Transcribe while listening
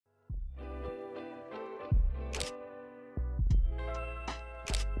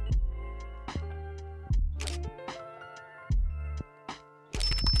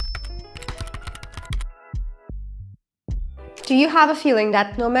Do you have a feeling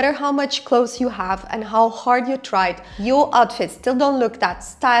that no matter how much clothes you have and how hard you tried, your outfits still don't look that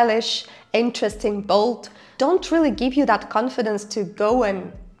stylish, interesting, bold, don't really give you that confidence to go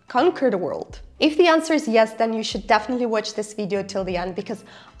and conquer the world? If the answer is yes, then you should definitely watch this video till the end, because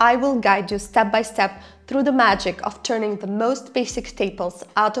I will guide you step by step through the magic of turning the most basic staples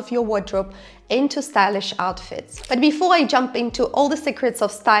out of your wardrobe into stylish outfits. But before I jump into all the secrets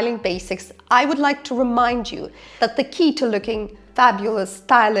of styling basics, I would like to remind you that the key to looking fabulous,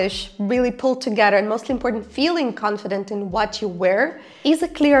 stylish, really pulled together, and most important, feeling confident in what you wear is a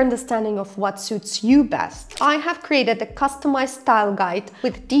clear understanding of what suits you best. I have created a customized style guide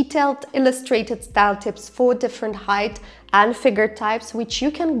with detailed illustrated style tips for different height and figure types, which you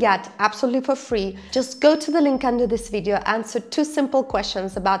can get absolutely for free. Just go to the link under this video, answer 2 simple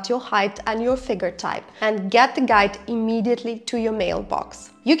questions about your height and your figure type, and get the guide immediately to your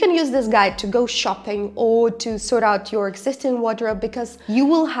mailbox. You can use this guide to go shopping or to sort out your existing wardrobe, because you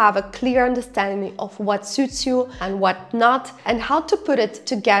will have a clear understanding of what suits you and what not, and how to put it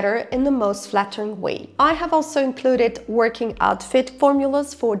together in the most flattering way. I have also included working outfit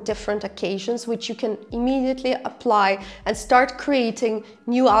formulas for different occasions, which you can immediately apply and start creating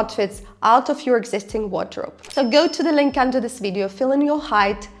new outfits out of your existing wardrobe. So go to the link under this video, fill in your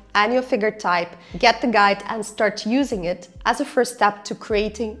height and your figure type, get the guide and start using it as a first step to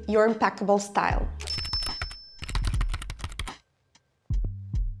creating your impeccable style.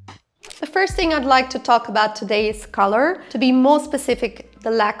 The first thing I'd like to talk about today is color. To be more specific, the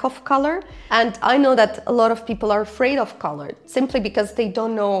lack of color. And I know that a lot of people are afraid of color simply because they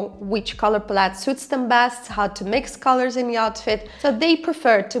don't know which color palette suits them best, how to mix colors in the outfit. So they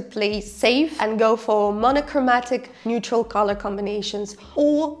prefer to play safe and go for monochromatic neutral color combinations.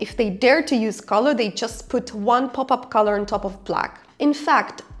 Or if they dare to use color, they just put one pop-up color on top of black. In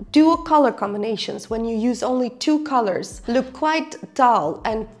fact, dual color combinations, when you use only 2 colors, look quite dull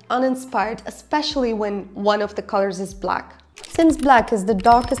and uninspired, especially when one of the colors is black. Since black is the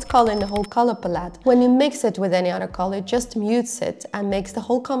darkest color in the whole color palette, when you mix it with any other color, it just mutes it and makes the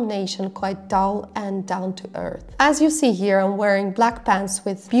whole combination quite dull and down to earth. As you see here, I'm wearing black pants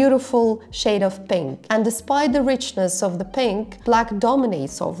with beautiful shade of pink. And despite the richness of the pink, black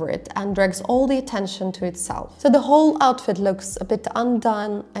dominates over it and drags all the attention to itself. So the whole outfit looks a bit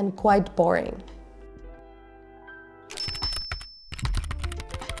undone and quite boring.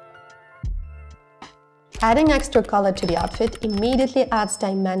 Adding extra color to the outfit immediately adds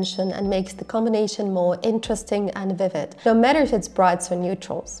dimension and makes the combination more interesting and vivid, no matter if it's brights or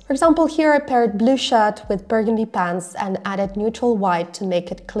neutrals. For example, here I paired blue shirt with burgundy pants and added neutral white to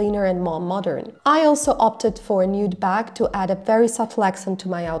make it cleaner and more modern. I also opted for a nude bag to add a very subtle accent to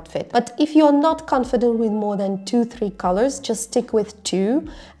my outfit. But if you're not confident with more than 2-3 colors, just stick with 2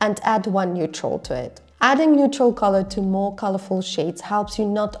 and add 1 neutral to it. Adding neutral color to more colorful shades helps you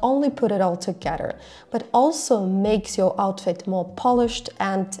not only put it all together, but also makes your outfit more polished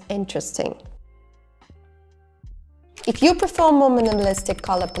and interesting. If you prefer a more minimalistic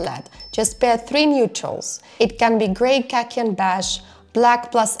color palette, just pair 3 neutrals. It can be gray, khaki and beige,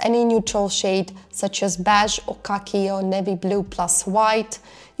 black plus any neutral shade such as beige or khaki or navy blue plus white.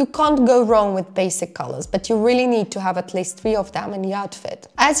 You can't go wrong with basic colors, but you really need to have at least 3 of them in the outfit.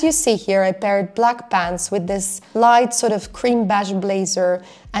 As you see here, I paired black pants with this light sort of cream beige blazer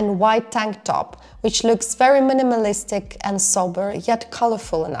and white tank top, which looks very minimalistic and sober, yet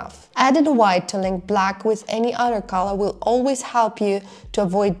colorful enough. Adding white to link black with any other color will always help you to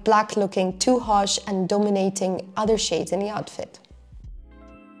avoid black looking too harsh and dominating other shades in the outfit.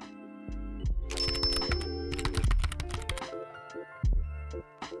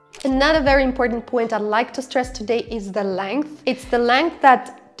 Another very important point I'd like to stress today is the length. It's the length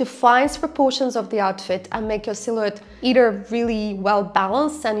that defines proportions of the outfit and make your silhouette either really well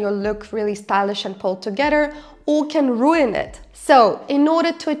balanced and your look really stylish and pulled together, or can ruin it. So, in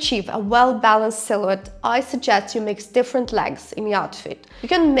order to achieve a well-balanced silhouette, I suggest you mix different lengths in the outfit. You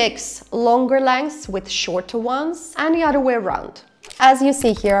can mix longer lengths with shorter ones and the other way around. As you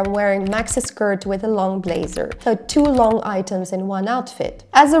see here, I'm wearing maxi skirt with a long blazer, so 2 long items in one outfit.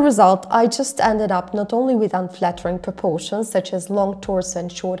 As a result, I just ended up not only with unflattering proportions, such as long torso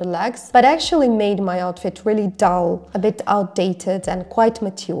and shorter legs, but actually made my outfit really dull, a bit outdated and quite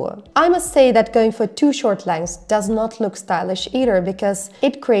mature. I must say that going for 2 short lengths does not look stylish either, because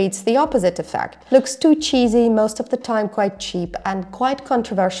it creates the opposite effect. Looks too cheesy, most of the time quite cheap, and quite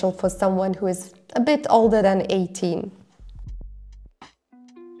controversial for someone who is a bit older than 18.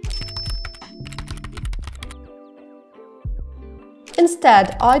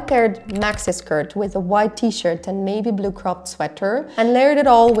 Instead, I paired maxi skirt with a white t-shirt and navy blue cropped sweater and layered it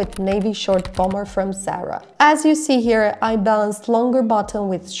all with navy short bomber from Zara. As you see here, I balanced longer bottom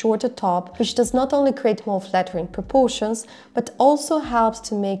with shorter top, which does not only create more flattering proportions, but also helps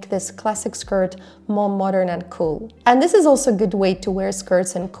to make this classic skirt more modern and cool. And this is also a good way to wear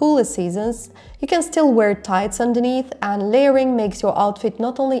skirts in cooler seasons. You can still wear tights underneath, and layering makes your outfit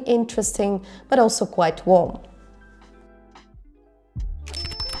not only interesting, but also quite warm.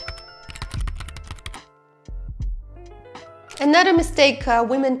 Another mistake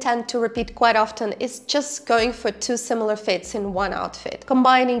women tend to repeat quite often is just going for two similar fits in one outfit.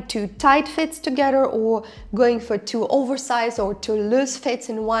 Combining two tight fits together or going for two oversized or two loose fits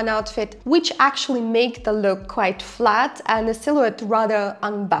in one outfit, which actually make the look quite flat and the silhouette rather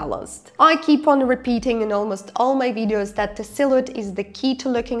unbalanced. I keep on repeating in almost all my videos that the silhouette is the key to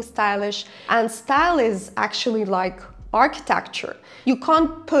looking stylish, and style is actually like architecture. You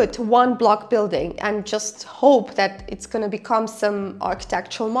can't put one block building and just hope that it's going to become some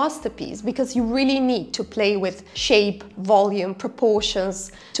architectural masterpiece, because you really need to play with shape, volume,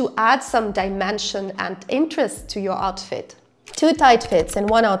 proportions to add some dimension and interest to your outfit. Two tight fits in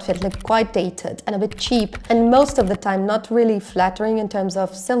one outfit look quite dated and a bit cheap, and most of the time not really flattering in terms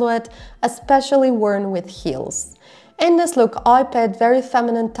of silhouette, especially worn with heels. In this look, I paired very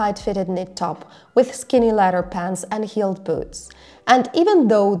feminine tight-fitted knit top with skinny leather pants and heeled boots. And even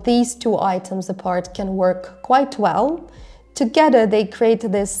though these two items apart can work quite well, together they create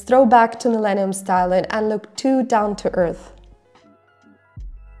this throwback to millennium styling and look too down to earth.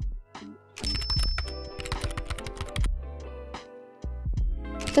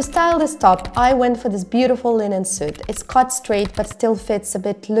 To style this top, I went for this beautiful linen suit. It's cut straight but still fits a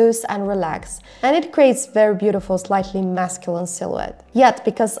bit loose and relaxed, and it creates very beautiful, slightly masculine silhouette. Yet,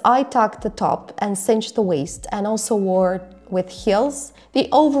 because I tucked the top and cinched the waist and also wore it with heels, the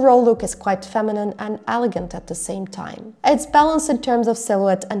overall look is quite feminine and elegant at the same time. It's balanced in terms of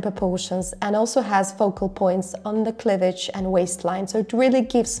silhouette and proportions, and also has focal points on the cleavage and waistline, so it really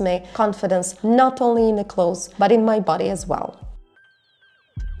gives me confidence not only in the clothes but in my body as well.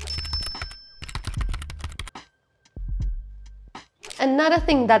 Another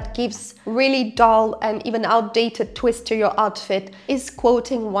thing that gives really dull and even outdated twist to your outfit is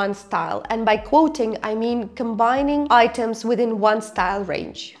quoting one style. And by quoting, I mean combining items within one style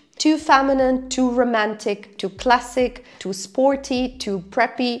range. Too feminine, too romantic, too classic, too sporty, too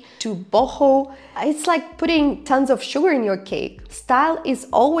preppy, too boho. It's like putting tons of sugar in your cake. Style is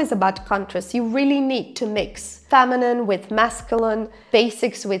always about contrast. You really need to mix feminine with masculine,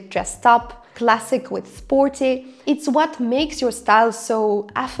 basics with dressed up, classic with sporty. It's what makes your style so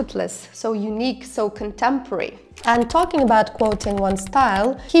effortless, so unique, so contemporary. And talking about quoting one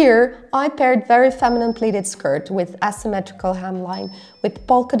style, here I paired very feminine pleated skirt with asymmetrical hemline, with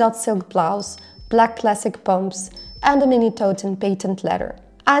polka dot silk blouse, black classic pumps, and a mini tote in patent leather.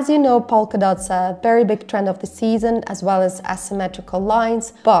 As you know, polka dots are a very big trend of the season, as well as asymmetrical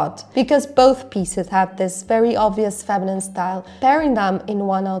lines, but because both pieces have this very obvious feminine style, pairing them in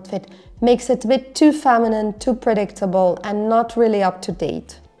one outfit makes it a bit too feminine, too predictable, and not really up to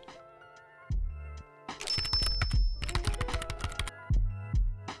date.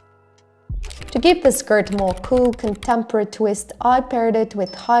 To give the skirt a more cool, contemporary twist, I paired it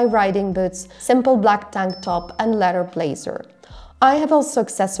with high riding boots, simple black tank top, and leather blazer. I have also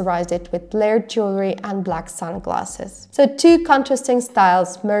accessorized it with layered jewelry and black sunglasses. So two contrasting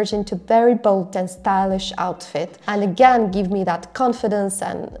styles merge into very bold and stylish outfit, and again give me that confidence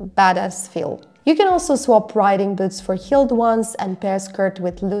and badass feel. You can also swap riding boots for heeled ones and pair skirt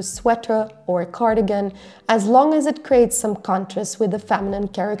with loose sweater or a cardigan, as long as it creates some contrast with the feminine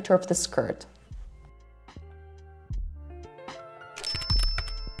character of the skirt.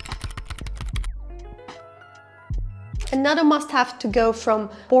 Another must-have to go from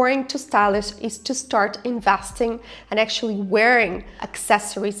boring to stylish is to start investing and actually wearing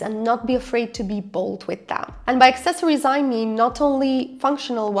accessories and not be afraid to be bold with them. And by accessories, I mean not only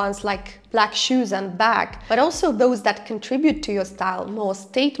functional ones like black shoes and bag, but also those that contribute to your style, more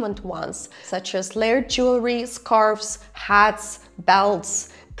statement ones, such as layered jewelry, scarves, hats, belts,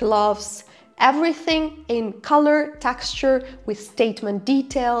 gloves. Everything in color, texture, with statement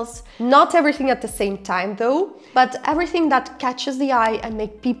details. Not everything at the same time though, but everything that catches the eye and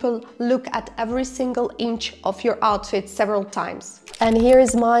make people look at every single inch of your outfit several times. And here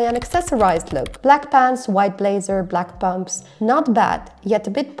is my unaccessorized look. Black pants, white blazer, black pumps. Not bad, yet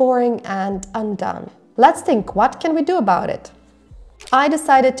a bit boring and undone. Let's think, what can we do about it? I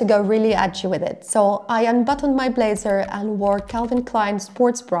decided to go really edgy with it, so I unbuttoned my blazer and wore Calvin Klein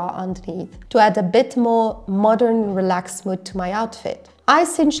sports bra underneath to add a bit more modern, relaxed mood to my outfit. I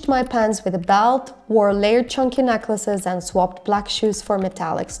cinched my pants with a belt, wore layered chunky necklaces and swapped black shoes for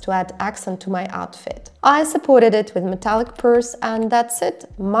metallics to add accent to my outfit. I supported it with metallic purse and that's it,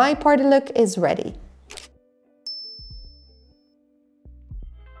 my party look is ready.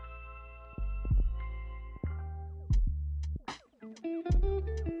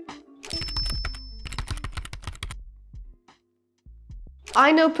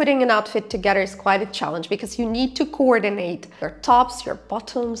 I know putting an outfit together is quite a challenge because you need to coordinate your tops, your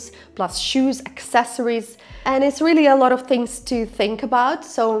bottoms, plus shoes, accessories, and it's really a lot of things to think about.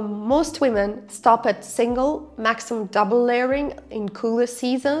 So most women stop at single, maximum double layering in cooler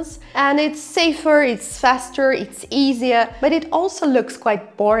seasons, and it's safer, it's faster, it's easier, but it also looks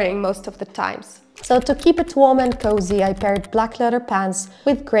quite boring most of the times. So to keep it warm and cozy, I paired black leather pants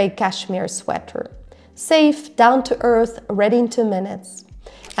with grey cashmere sweater. Safe, down to earth, ready in 2 minutes.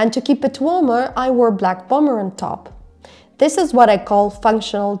 And to keep it warmer, I wore black bomber on top. This is what I call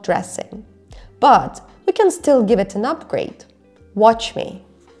functional dressing. But we can still give it an upgrade. Watch me.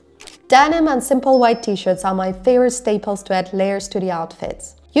 Denim and simple white t-shirts are my favorite staples to add layers to the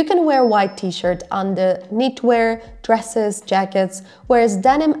outfits. You can wear white t-shirt under knitwear, dresses, jackets, whereas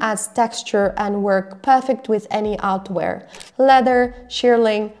denim adds texture and work perfect with any outwear. Leather,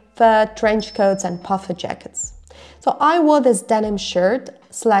 shearling, fur, trench coats and puffer jackets. So I wore this denim shirt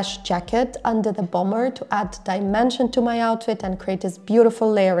 / jacket under the bomber to add dimension to my outfit and create this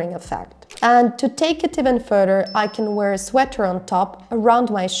beautiful layering effect. And to take it even further, I can wear a sweater on top around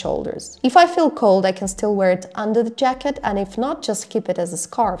my shoulders. If I feel cold, I can still wear it under the jacket, and if not, just keep it as a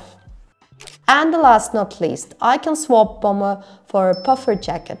scarf. And the last not least, I can swap bomber for a puffer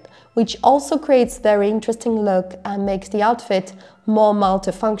jacket, which also creates very interesting look and makes the outfit more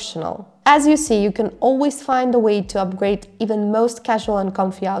multifunctional. As you see, you can always find a way to upgrade even most casual and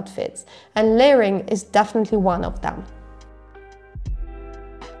comfy outfits, and layering is definitely one of them.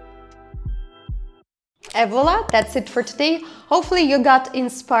 Et voila, that's it for today. Hopefully you got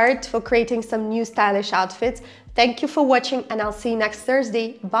inspired for creating some new stylish outfits. Thank you for watching and I'll see you next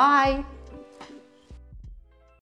Thursday. Bye!